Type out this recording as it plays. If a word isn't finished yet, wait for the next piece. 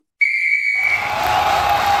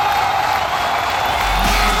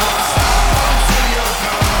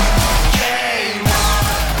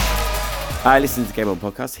I listen to the Game On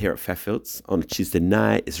podcast here at Fairfields on a Tuesday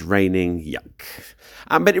night. It's raining, yuck.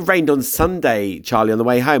 But it rained on Sunday, Charlie, on the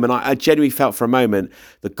way home, and I genuinely felt for a moment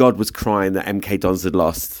that God was crying that MK Dons had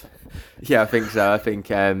lost. Yeah, I think so. I think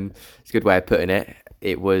it's a good way of putting it.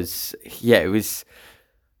 It was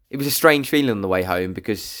a strange feeling on the way home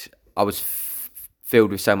because I was filled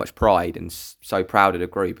with so much pride and so proud of the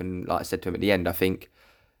group. And like I said to him at the end, I think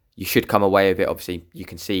you should come away with it. Obviously, you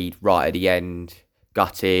concede right at the end,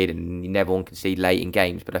 gutted, and you never want to concede late in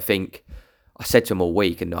games. But I think I said to him all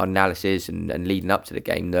week and analysis and leading up to the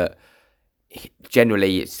game that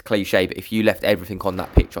generally it's cliche, but if you left everything on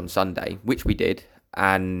that pitch on Sunday, which we did,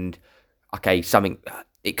 and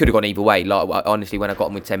it could have gone either way. Like honestly, when I got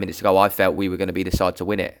on with 10 minutes to go, I felt we were going to be the side to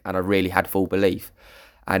win it, and I really had full belief.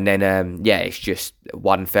 And then, it's just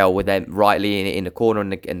one fell with them rightly in the corner,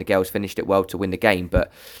 and the girls finished it well to win the game.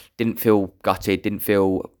 But didn't feel gutted, didn't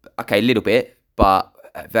feel a little bit, but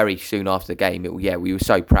very soon after the game, we were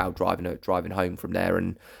so proud driving home from there,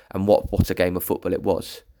 and what a game of football it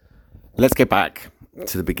was. Let's get back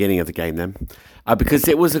to the beginning of the game then, because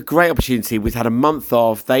it was a great opportunity. We'd had a month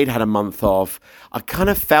off, they'd had a month off. I kind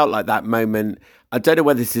of felt like that moment, I don't know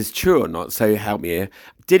whether this is true or not, so help me here.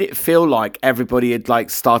 Did it feel like everybody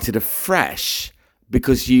had started afresh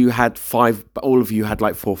because all of you had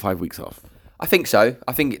 4 or 5 weeks off? I think so.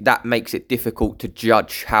 I think that makes it difficult to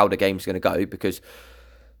judge how the game's going to go, because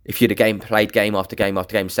if you'd played game after game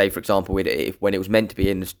after game, say for example, when it was meant to be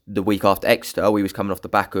in the week after Exeter, we was coming off the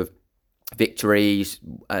back of victories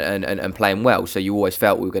and playing well, so you always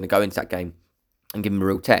felt we were going to go into that game and give them a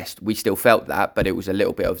real test. We still felt that, but it was a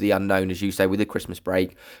little bit of the unknown, as you say, with the Christmas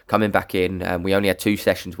break coming back in, and we only had 2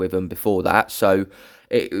 sessions with them before that, so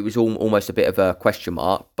it was almost a bit of a question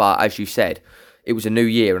mark. But as you said, it was a new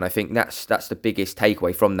year, and I think that's the biggest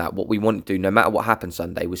takeaway from that. What we wanted to do, no matter what happened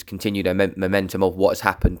Sunday, was continue the momentum of what has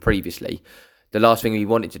happened previously. The last thing we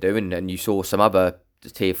wanted to do, and you saw some other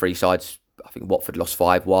tier 3 sides, I think Watford lost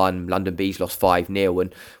 5-1, London Bees lost 5-0,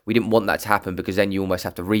 and we didn't want that to happen, because then you almost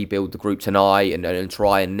have to rebuild the group tonight and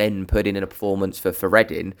try and then put in a performance for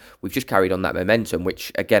Reading. We've just carried on that momentum,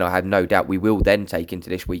 which again I have no doubt we will then take into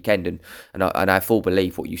this weekend, and I have full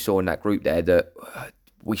belief what you saw in that group there, that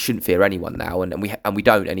we shouldn't fear anyone now, and we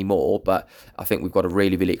don't anymore. But I think we've got a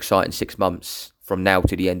really, really exciting 6 months from now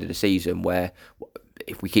to the end of the season, where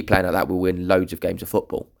if we keep playing like that, we'll win loads of games of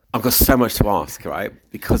football. I've got so much to ask, right?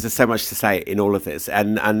 Because there's so much to say in all of this.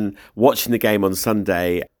 And watching the game on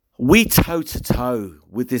Sunday, we toe-to-toe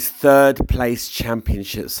with this third-place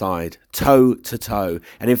championship side. Toe-to-toe.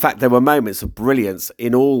 And in fact, there were moments of brilliance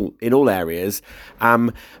in all areas.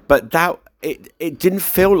 But it didn't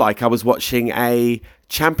feel like I was watching a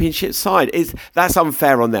championship side. That's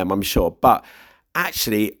unfair on them, I'm sure. But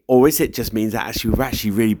actually, or is it just means that actually we're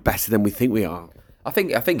actually really better than we think we are? I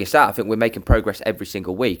think it's that. I think we're making progress every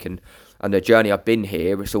single week, and the journey I've been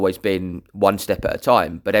here, it's always been one step at a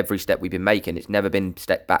time. But every step we've been making, it's never been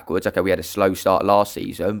step backwards. Okay, we had a slow start last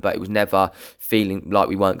season, but it was never feeling like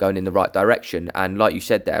we weren't going in the right direction. And like you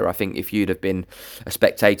said there, I think if you'd have been a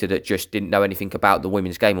spectator that just didn't know anything about the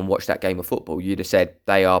women's game and watched that game of football, you'd have said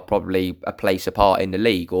they are probably a place apart in the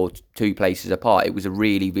league, or 2 places apart. It was a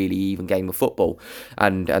really, really even game of football,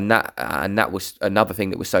 and that was another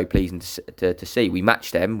thing that was so pleasing to see. We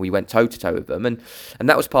matched them, we went toe to toe with them, and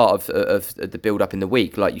that was part of the build up in the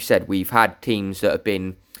week. Like you said, we've had teams that have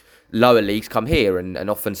been lower leagues come here, and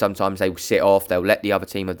often sometimes they will sit off, they'll let the other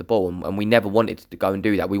team have the ball, and we never wanted to go and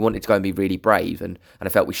do that. We wanted to go and be really brave, and I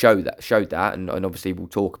felt we showed that, and obviously we'll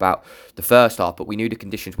talk about the first half, but we knew the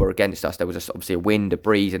conditions were against us. There was obviously a wind, a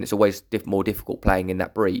breeze, and it's always more difficult playing in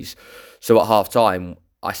that breeze. So at half time,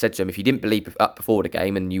 I said to him, if you didn't believe up before the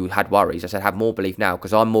game and you had worries, I said, have more belief now,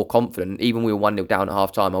 because I'm more confident. Even we were 1-0 down at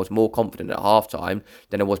half time, I was more confident at half time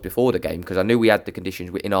than I was before the game, because I knew we had the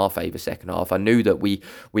conditions in our favour second half. I knew that we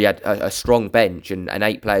had a strong bench and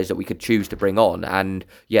 8 players that we could choose to bring on, and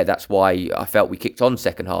that's why I felt we kicked on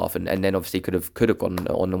second half, and then obviously could have gone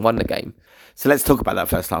on and won the game. So let's talk about that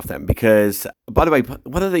first half then, because by the way,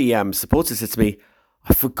 one of the supporters said to me,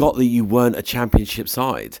 I forgot that you weren't a championship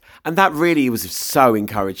side. And that really was so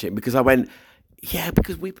encouraging, because I went,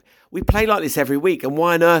 because we play like this every week, and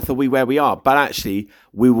why on earth are we where we are? But actually,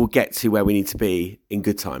 we will get to where we need to be in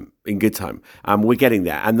good time. We're getting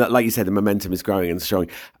there. And like you said, the momentum is growing and strong.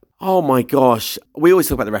 Oh my gosh. We always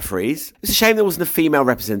talk about the referees. It's a shame there wasn't a female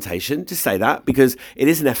representation, to say that, because it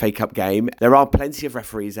is an FA Cup game. There are plenty of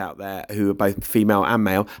referees out there who are both female and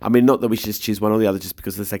male. I mean, not that we should just choose one or the other just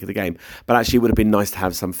because of the sake of the game, but actually it would have been nice to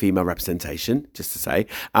have some female representation, just to say.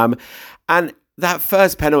 And that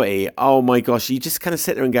first penalty, oh my gosh, you just kind of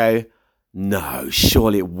sit there and go, No,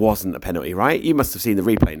 surely it wasn't a penalty, right? You must have seen the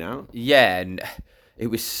replay now. Yeah, and it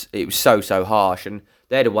was so harsh, and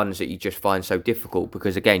they're the ones that you just find so difficult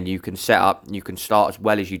because again, you can set up, you can start as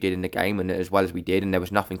well as you did in the game, and as well as we did, and there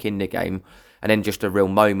was nothing in the game, and then just a real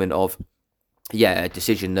moment of a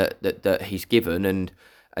decision that he's given, and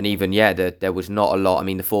even there was not a lot. I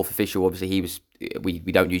mean, the fourth official, obviously, he was. We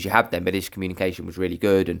don't usually have them, but his communication was really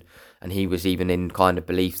good, and he was even in kind of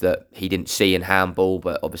belief that he didn't see in handball,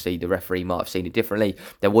 but obviously the referee might have seen it differently.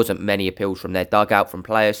 There wasn't many appeals from their dugout from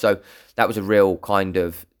players, so that was a real kind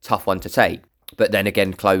of tough one to take. But then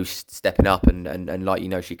again, Chloe stepping up and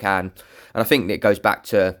like she can, and I think it goes back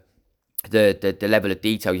to the level of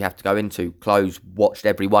detail you have to go into. Chloe's watched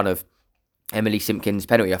every one of Emily Simpkins'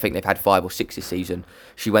 penalty. I think they've had 5 or 6 this season.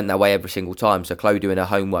 She went that way every single time. So Chloe doing her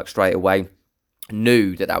homework straight away,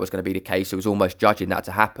 knew that was going to be the case. It was almost judging that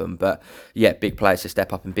to happen. But yeah, big players to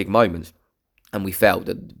step up in big moments. And we felt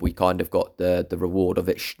that we kind of got the reward of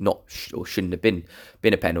it shouldn't have been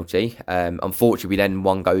a penalty. Unfortunately, then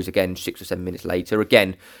one goes again 6 or 7 minutes later.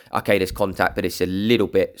 Again, okay, there's contact, but it's a little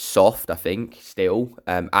bit soft, I think, still.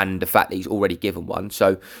 And the fact that he's already given one.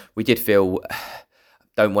 So we did feel...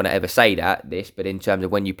 Don't want to ever say this, but in terms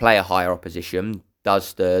of when you play a higher opposition,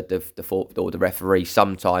 does the fourth or the referee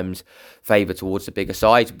sometimes favour towards the bigger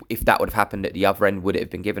side? If that would have happened at the other end, would it have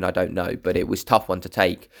been given? I don't know, but it was a tough one to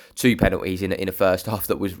take. 2 penalties in a first half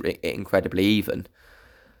that was incredibly even.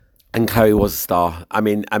 And Chloe was a star. I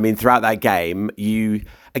mean, throughout that game,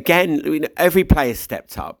 every player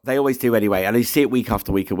stepped up. They always do anyway, and you see it week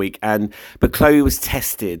after week and week. But Chloe was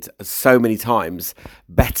tested so many times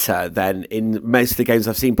better than in most of the games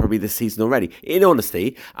I've seen probably this season already. In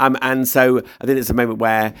honesty, and so I think it's a moment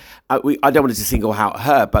where I don't want to single out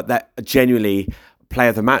her, but that genuinely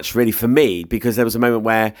player of the match really for me, because there was a moment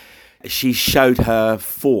where she showed her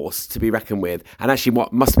force to be reckoned with, and actually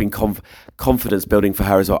what must have been confidence building for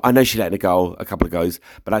her as well. I know she let in a couple of goals,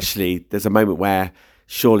 but actually there's a moment where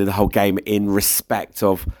surely the whole game in respect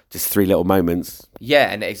of just 3 little moments.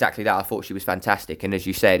 Yeah, and exactly that. I thought she was fantastic, and as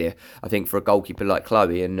you said, I think for a goalkeeper like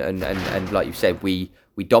Chloe, and like you said, we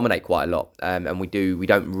dominate quite a lot, and we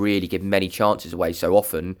don't really give many chances away. So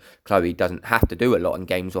often Chloe doesn't have to do a lot in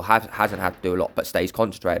games, or hasn't had to do a lot, but stays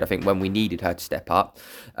concentrated. I think when we needed her to step up,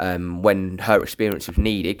 when her experience was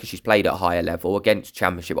needed, because she's played at a higher level against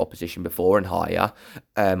championship opposition before and higher,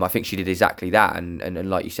 I think she did exactly that. And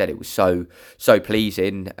like you said, it was so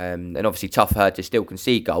pleasing, and obviously tough for her to still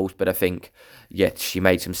concede goals, but I think she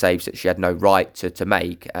made some saves that she had no right to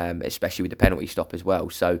make, especially with the penalty stop as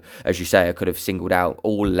well. So as you say, I could have singled out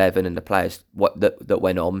all 11 and the players that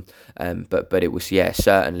went on, but it was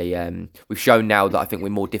certainly we've shown now that I think we're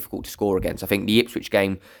more difficult to score against. I think the Ipswich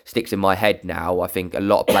game sticks in my head now. I think a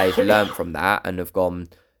lot of players learned from that and have gone,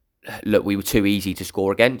 look, we were too easy to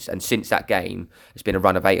score against, and since that game it's been a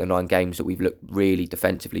run of 8 or 9 games that we've looked really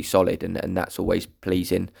defensively solid, and that's always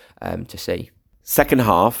pleasing to see. Second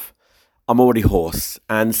half, I'm already hoarse,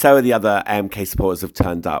 and so are the other MK supporters have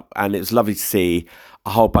turned up, and it was lovely to see a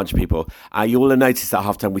whole bunch of people. You will have noticed at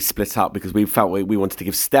halftime we split up because we felt we wanted to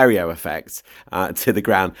give stereo effects to the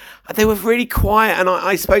ground. They were really quiet, and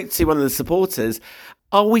I spoke to one of the supporters.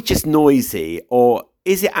 Are we just noisy, or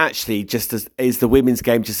is it actually is the women's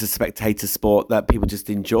game just a spectator sport that people just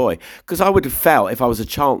enjoy? Because I would have felt if I was a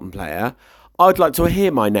Charlton player, I'd like to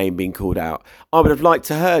hear my name being called out. I would have liked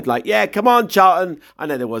to heard come on, Charlton. I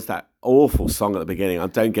know there was that awful song at the beginning.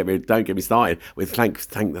 Don't get me started with thank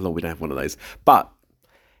the Lord we don't have one of those. But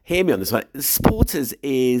hear me on this one. Supporters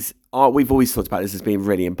we've always talked about this as being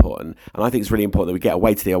really important, and I think it's really important that we get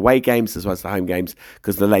away to the away games as well as the home games,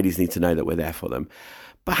 because the ladies need to know that we're there for them.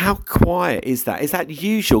 But how quiet is that? Is that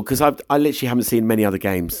usual? Because I literally haven't seen many other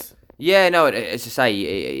games. Yeah, no, as I say,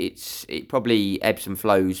 it probably ebbs and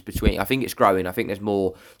flows between. I think it's growing. I think there's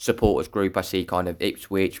more supporters group. I see kind of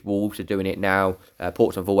Ipswich, Wolves are doing it now.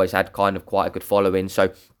 Portsmouth have always had kind of quite a good following,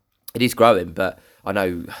 so it is growing. But I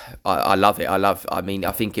know I love it.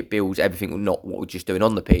 I think it builds everything, not what we're just doing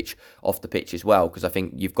on the pitch, off the pitch as well. Because I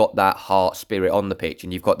think you've got that heart spirit on the pitch,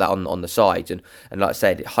 and you've got that on the sides. And like I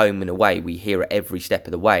said, home and away, we hear it every step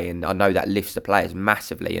of the way. And I know that lifts the players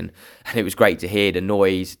massively. And it was great to hear the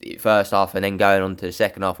noise first half, and then going on to the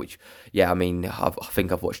second half, which, I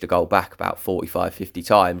think I've watched the goal back about 45, 50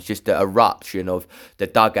 times. Just the eruption of the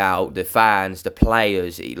dugout, the fans, the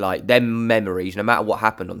players, like them memories, no matter what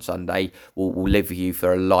happened on Sunday, will live with you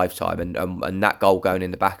for a lifetime. And that goal going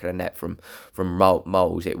in the back of the net from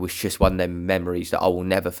Moles, it was just one of them memories that I will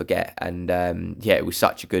never forget. And it was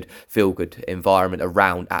such a good, feel-good environment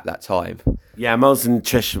around at that time. Yeah, Moles and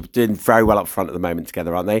Trish are doing very well up front at the moment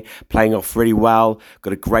together, aren't they? Playing off really well,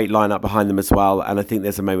 got a great lineup behind them as well. And I think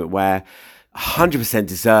there's a moment where 100%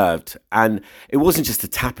 deserved, and it wasn't just a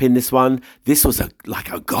tap in this one. This was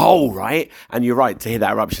like a goal, right? And you're right to hear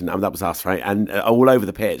that eruption. That was us, right? And all over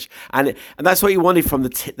the pitch, and that's what you wanted from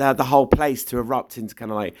the whole place to erupt into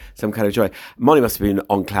kind of like some kind of joy. Molly must have been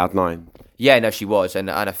on cloud nine. Yeah, no, she was,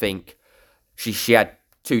 and I think she had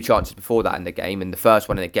 2 chances before that in the game, and the first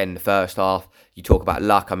one, and again in the first half, you talk about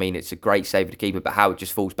luck. I mean, it's a great save of the keeper, but how it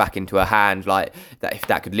just falls back into her hand, like that, if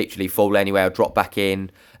that could literally fall anywhere or drop back in.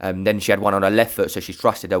 Then she had one on her left foot, so she's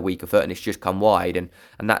trusted her weaker foot, and it's just come wide, and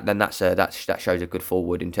that shows a good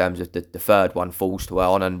forward in terms of the third one falls to her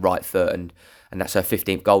on her right foot, and that's her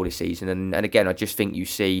 15th goal this season. And again, I just think you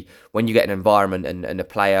see when you get an environment and a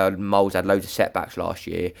player, Moles had loads of setbacks last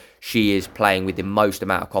year, she is playing with the most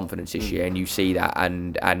amount of confidence this year, and you see that.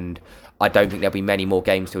 And I don't think there'll be many more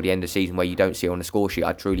games till the end of the season where you don't see her on the score sheet.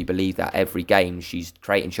 I truly believe that every game she's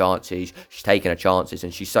creating chances, she's taking her chances,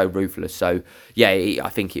 and she's so ruthless. So yeah, I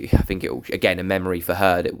think it'll again a memory for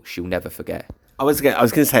her that she'll never forget. I was going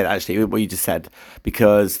to say that actually, what you just said,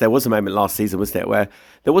 because there was a moment last season, wasn't it, where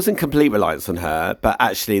there wasn't complete reliance on her, but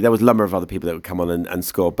actually there was a number of other people that would come on and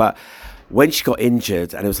score. But when she got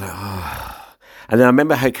injured, and it was like, and then I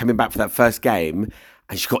remember her coming back for that first game,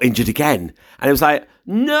 and she got injured again, and it was like,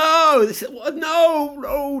 no,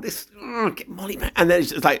 get Molly back. And then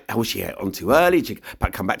it's like, was she on too early? Did she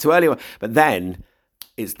come back too early? But then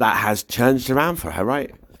that has changed around for her,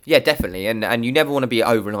 right? Yeah, definitely, and you never want to be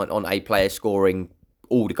overnight on a player scoring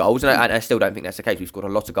all the goals, and I still don't think that's the case. We've scored a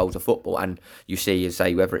lot of goals of football, and you see, as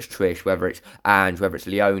say, whether it's Trish, whether it's Ange, whether it's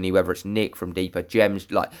Leonie, whether it's Nick from deeper gems,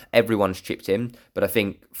 like everyone's chipped in. But I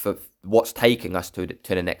think for what's taking us to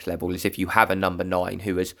the next level is if you have a number 9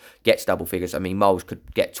 who gets double figures. I mean, Moles could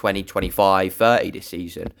get 20, 25, 30 this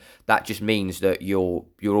season. That just means that you're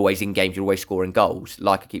always in games, you're always scoring goals.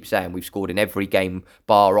 Like I keep saying, we've scored in every game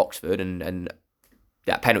bar Oxford, and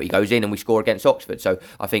that penalty goes in and we score against Oxford. So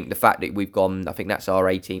I think the fact that we've gone, I think that's our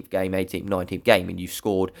 18th, 19th game, and you've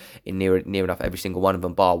scored in near enough every single one of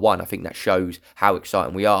them bar one. I think that shows how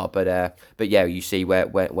exciting we are. But yeah, you see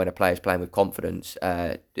when a player's playing with confidence,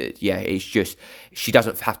 it's just, she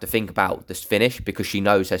doesn't have to think about this finish because she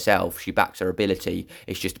knows herself, she backs her ability.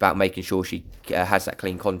 It's just about making sure she has that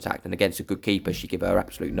clean contact, and against a good keeper, she give her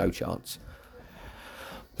absolute no chance.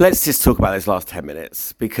 Let's just talk about those last 10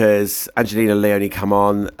 minutes, because Angelina and Leonie come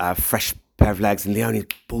on, fresh pair of legs, and Leonie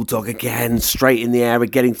bulldog again, straight in the air,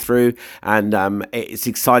 getting through, and it's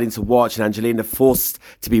exciting to watch, and Angelina forced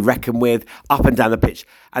to be reckoned with up and down the pitch.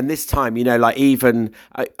 And this time, like even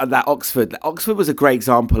that Oxford was a great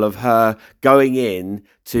example of her going in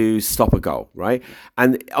to stop a goal, right?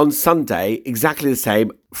 And on Sunday, exactly the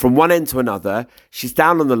same, from one end to another, she's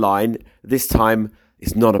down on the line, this time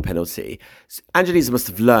it's not a penalty. Angelina must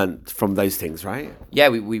have learned from those things, right? Yeah,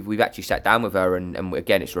 we've actually sat down with her, and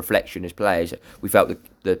again, it's a reflection as players. We felt that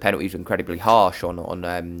the penalties were incredibly harsh on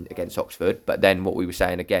against Oxford, but then what we were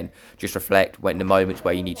saying again, just reflect when the moments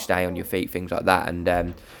where you need to stay on your feet, things like that.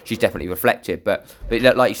 And she's definitely reflected. But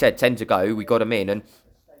like you said, 10 to go, we got them in, and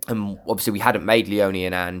obviously we hadn't made Leonie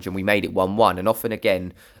and Ange, and we made it 1-1. And often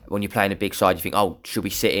again, when you're playing a big side, you think, oh, should we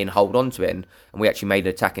sit in, hold on to it? And we actually made an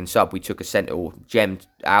attacking sub. We took a centre or gemmed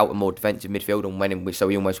out a more defensive midfield and went in so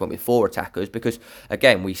we almost went with 4 attackers, because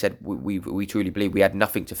again, we said we truly believe we had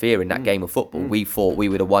nothing to fear in that game of football. We thought we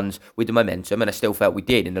were the ones with the momentum, and I still felt we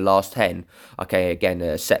did in the last 10. Okay, again,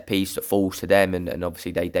 a set piece that falls to them, and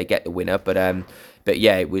obviously they get the winner. But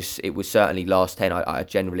yeah, it was certainly last 10. I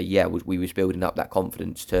generally we was building up that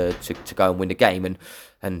confidence to go and win the game,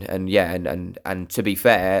 and to be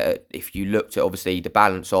fair, if you looked at obviously the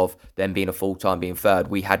balance of them being a full time, being third,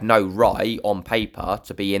 we had no right on paper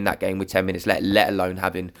to be in that game with 10 minutes left, let alone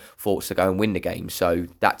having thoughts to go and win the game. So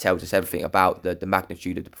that tells us everything about the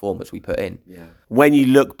magnitude of the performance we put in. Yeah. When you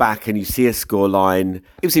look back and you see a scoreline,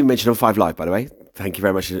 it was even mentioned on 5 Live, by the way. Thank you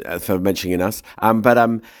very much for mentioning us.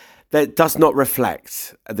 That does not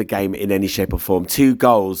reflect the game in any shape or form. 2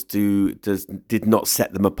 goals did not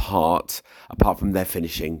set them apart from their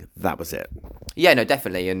finishing. That was it. Yeah, no,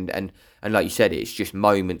 definitely. And like you said, it's just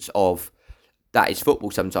moments of, that is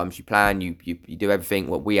football. Sometimes you plan, you do everything.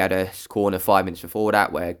 Well, we had a corner 5 minutes before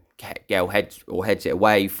that where Gail heads it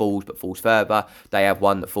away, falls further. They have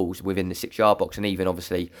one that falls within the 6-yard box, and even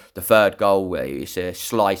obviously the third goal, it's a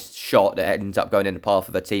sliced shot that ends up going in the path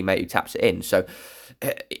of a teammate who taps it in. So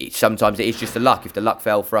sometimes it is just the luck. If the luck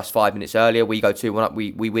fell for us 5 minutes earlier, we go 2-1 up,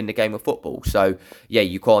 we win the game of football. So, yeah,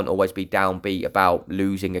 you can't always be downbeat about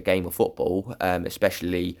losing a game of football,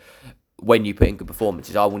 especially when you put in good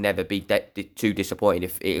performances. I will never be too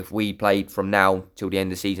disappointed if we played from now till the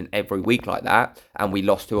end of the season every week like that and we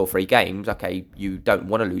lost 2 or 3 games. Okay, you don't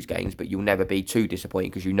want to lose games, but you'll never be too disappointed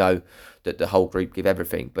because you know that the whole group give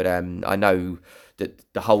everything. But I know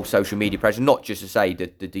that the whole social media presence, not just to say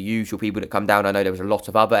the usual people that come down. I know there was a lot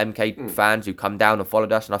of other MK fans who come down and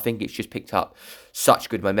followed us, and I think it's just picked up such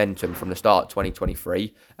good momentum from the start of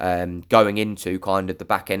 2023, going into kind of the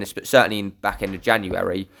back end, but certainly in back end of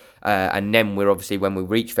January. And then we're obviously, when we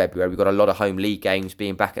reach February, we've got a lot of home league games.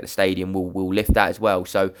 Being back at the stadium will lift that as well.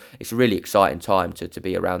 So it's a really exciting time to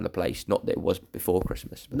be around the place. Not that it was before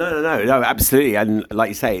Christmas. No, absolutely. And like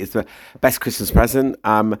you say, it's the best Christmas present.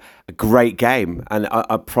 A great game, and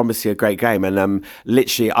I promise you, a great game. And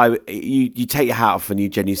literally, you take your hat off and you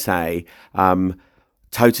genuinely say,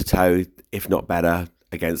 toe to toe, if not better,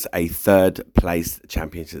 against a third place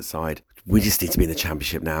championship side. We just need to be in the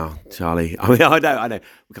championship now, Charlie. I mean, I know,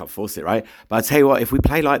 we can't force it, right? But I tell you what, if we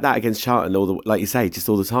play like that against Charlton, like you say, just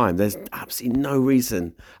all the time, there's absolutely no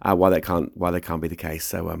reason why that can't be the case.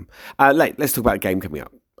 So, let's talk about a game coming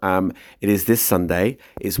up. It is this Sunday.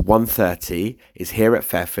 It's 1:30. It's here at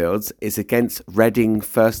Fairfields. It's against Reading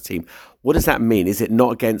first team. What does that mean? Is it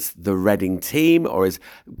not against the Reading team, or is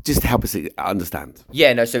just to help us understand?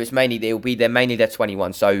 Yeah, no. So it's mainly they're mainly their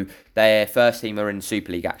 21. So their first team are in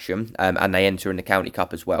Super League action, and they enter in the County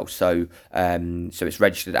Cup as well. So it's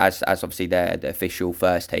registered as obviously their official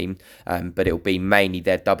first team, but it'll be mainly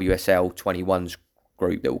their WSL 21s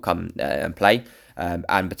group that will come and play.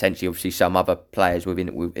 And potentially, obviously, some other players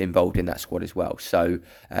involved in that squad as well. So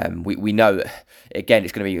we know, again,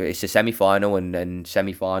 it's a semi-final, and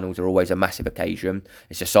semi-finals are always a massive occasion.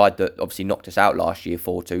 It's a side that obviously knocked us out last year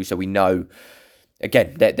 4-2, so we know.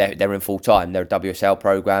 Again, they're in full time. They're a WSL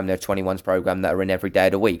program. They're a 21s program that are in every day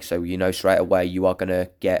of the week. So you know straight away you are going to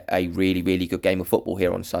get a really, really good game of football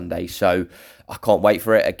here on Sunday. So I can't wait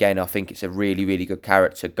for it. Again, I think it's a really, really good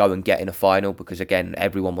carrot to go and get in a final because, again,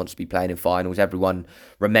 everyone wants to be playing in finals. Everyone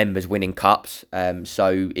remembers winning cups.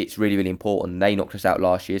 So it's really, really important. They knocked us out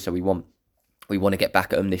last year, so we want to get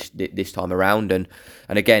back at them this time around, and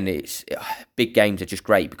again, it's big games are just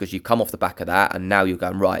great because you come off the back of that, and now you're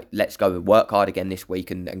going right. Let's go and work hard again this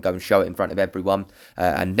week and go and show it in front of everyone.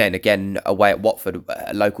 And then again, away at Watford,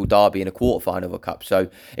 a local derby in a quarter final of a cup. So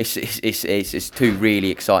it's 2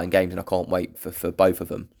 really exciting games, and I can't wait for both of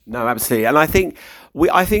them. No, absolutely, and I think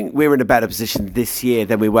we're in a better position this year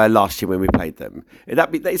than we were last year when we played them.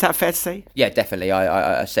 Is that fair to say? Yeah, definitely.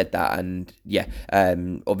 I said that, and yeah,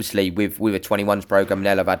 obviously with a 21s program,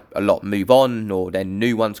 they'll have had a lot move on, or then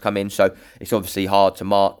new ones come in. So it's obviously hard to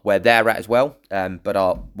mark where they're at as well. But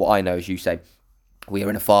what I know, as you say, we are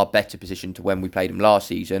in a far better position to when we played them last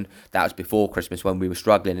season. That was before Christmas when we were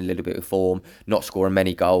struggling a little bit with form, not scoring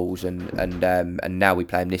many goals, and now we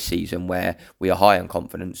play them this season where we are high on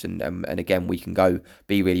confidence, and again we can go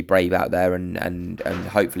be really brave out there and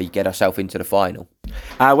hopefully get ourselves into the final.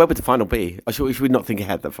 Where would the final be? Should we not think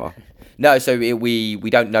ahead that far? No, so we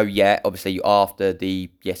don't know yet. Obviously, after the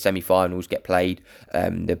semi-finals get played,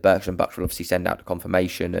 the Berkshire and Bucks will obviously send out the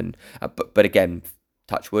confirmation, and but again,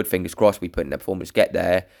 touch wood, fingers crossed, we put in their performance, get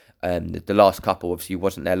there. The last couple obviously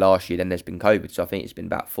wasn't there last year. Then there's been COVID, so I think it's been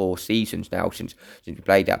about 4 seasons now since we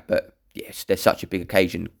played that. But yes, there's such a big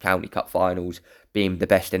occasion, County Cup finals being the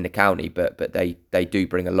best in the county, but they do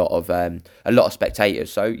bring a lot of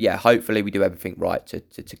spectators. So yeah, hopefully we do everything right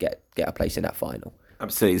to get a place in that final.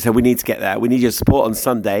 Absolutely. So we need to get there. We need your support on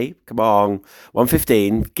Sunday. Come on,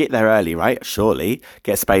 1:15. Get there early, right? Surely.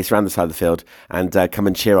 Get space around the side of the field and come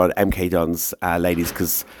and cheer on MK Dons ladies,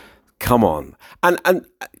 because come on. And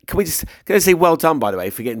can I say well done, by the way,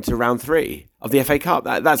 for getting to round 3 of the FA Cup?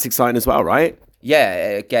 That's exciting as well, right? Yeah.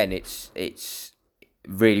 Again, it's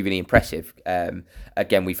really, really impressive.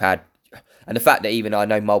 Again, we've had. And the fact that even I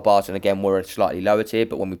know Mulbarton, again, were a slightly lower tier,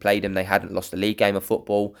 but when we played them, they hadn't lost a league game of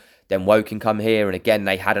football. Then Woking come here, and again,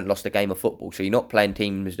 they hadn't lost a game of football. So you're not playing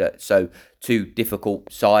teams that 2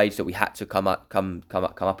 difficult sides that we had to come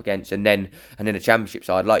up against, and then a championship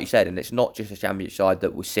side, like you said, and it's not just a championship side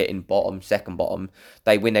that was sitting second bottom.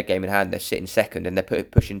 They win their game in hand, they're sitting second, and they're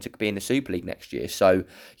pushing to be in the Super League next year. So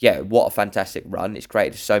yeah, what a fantastic run! It's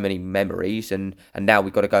created so many memories, and now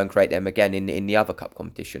we've got to go and create them again in the other cup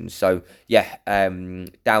competitions. So yeah,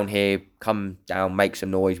 down here, come down, make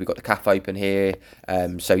some noise. We've got the CAF Open here,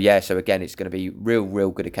 so again, it's going to be real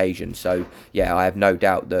good occasion. So yeah, I have no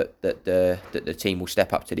doubt that the team will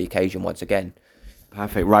step up to the occasion once again.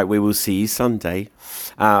 Perfect. Right, we will see you Sunday.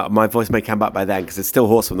 My voice may come back by then because it's still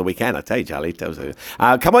hoarse from the weekend. I tell you, Charlie.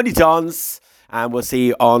 Come on, you Dons, and we'll see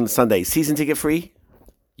you on Sunday. Season ticket free?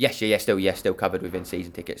 Yes, still covered within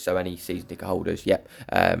season tickets. So any season ticket holders, use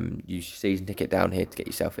your season ticket down here to get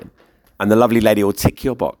yourself in. And the lovely lady will tick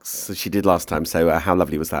your box, as she did last time. So how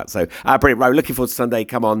lovely was that? So brilliant. Right, looking forward to Sunday.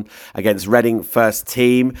 Come on against Reading first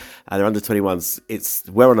team. They're under 21s.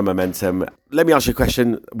 We're on a momentum. Let me ask you a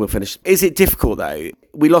question. We'll finish. Is it difficult though?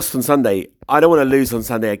 We lost on Sunday. I don't want to lose on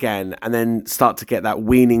Sunday again and then start to get that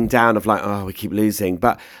weaning down of like, oh, we keep losing.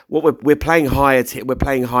 But what we're playing higher. We're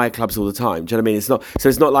playing higher clubs all the time. Do you know what I mean? It's not. So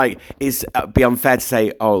it's not like it's be unfair to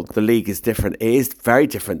say, oh, the league is different. It is very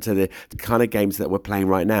different to the kind of games that we're playing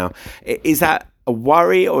right now. Is that a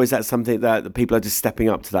worry, or is that something that the people are just stepping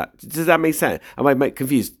up to that? Does that make sense? Am I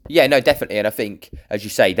confused? Yeah, no, definitely. And I think, as you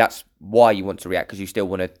say, that's why you want to react, because you don't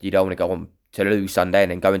want to go on to lose Sunday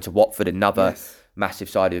and then go into Watford, another massive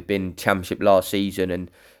side who've been Championship last season,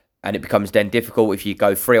 and it becomes then difficult if you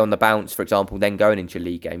go 3 on the bounce, for example, then going into a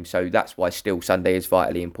league game. So that's why still Sunday is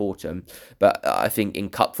vitally important. But I think in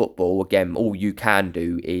cup football, again, all you can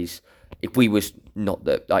do is, if we was, not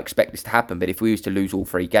that I expect this to happen, but if we was to lose all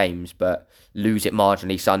 3 games, but lose it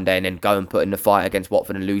marginally Sunday and then go and put in the fight against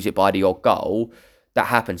Watford and lose it by the odd goal, that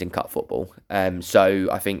happens in cup football. So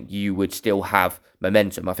I think you would still have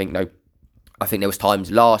momentum. I think there was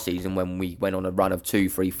times last season when we went on a run of 2,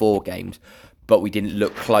 3, 4 games, but we didn't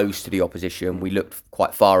look close to the opposition. We looked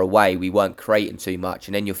quite far away. We weren't creating too much.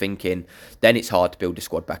 And then you're thinking, then it's hard to build the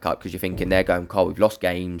squad back up, because you're thinking they're going, Carl, we've lost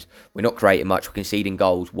games. We're not creating much. We're conceding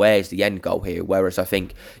goals. Where's the end goal here? Whereas I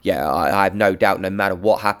think, I have no doubt, no matter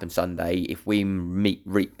what happens Sunday, if we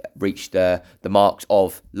reach the marks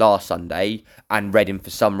of last Sunday and Reading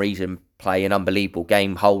for some reason play an unbelievable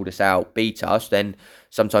game, hold us out, beat us, then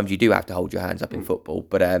sometimes you do have to hold your hands up in football.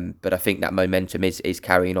 But I think that momentum is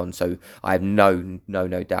carrying on. So I have no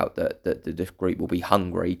doubt that the group will be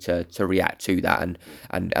hungry to react to that,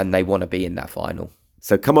 and they want to be in that final.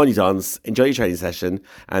 So come on, you Dons, enjoy your training session,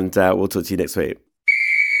 and we'll talk to you next week.